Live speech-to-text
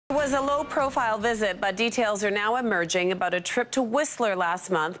It was a low-profile visit, but details are now emerging about a trip to Whistler last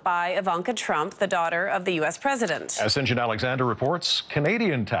month by Ivanka Trump, the daughter of the U.S. president. As St. John Alexander reports,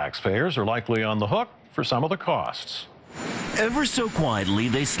 Canadian taxpayers are likely on the hook for some of the costs. Ever so quietly,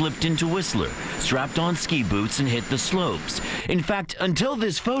 they slipped into Whistler, strapped on ski boots and hit the slopes. In fact, until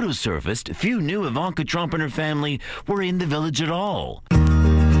this photo surfaced, few knew Ivanka Trump and her family were in the village at all.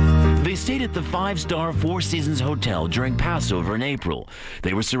 They stayed at the five-star Four Seasons Hotel during Passover in April.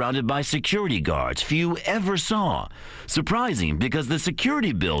 They were surrounded by security guards few ever saw. Surprising, because the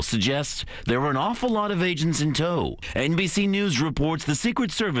security bill suggests there were an awful lot of agents in tow. NBC News reports the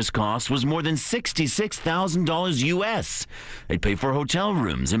Secret Service cost was more than $66,000 U.S. They pay for hotel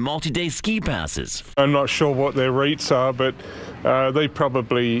rooms and multi-day ski passes. I'm not sure what their rates are, but they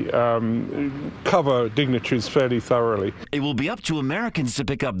probably cover dignitaries fairly thoroughly. It will be up to Americans to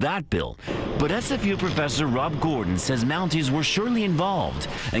pick up that bill. But SFU professor Rob Gordon says Mounties were surely involved,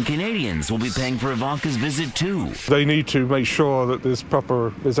 and Canadians will be paying for Ivanka's visit too. They need to make sure that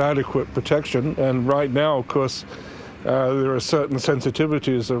there's adequate protection, and right now, of course, there are certain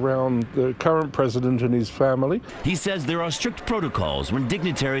sensitivities around the current president and his family. He says there are strict protocols when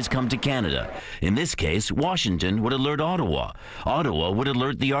dignitaries come to Canada. In this case, Washington would alert Ottawa. Ottawa would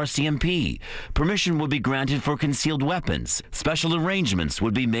alert the RCMP. Permission would be granted for concealed weapons. Special arrangements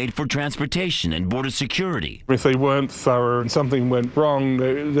would be made for transportation and border security. If they weren't thorough and something went wrong,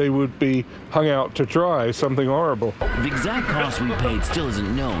 they would be hung out to dry, something horrible. The exact cost we paid still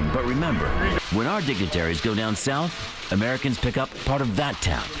isn't known, but remember, when our dignitaries go down south, Americans pick up part of that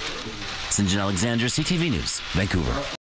tab. St. John Alexander, CTV News, Vancouver.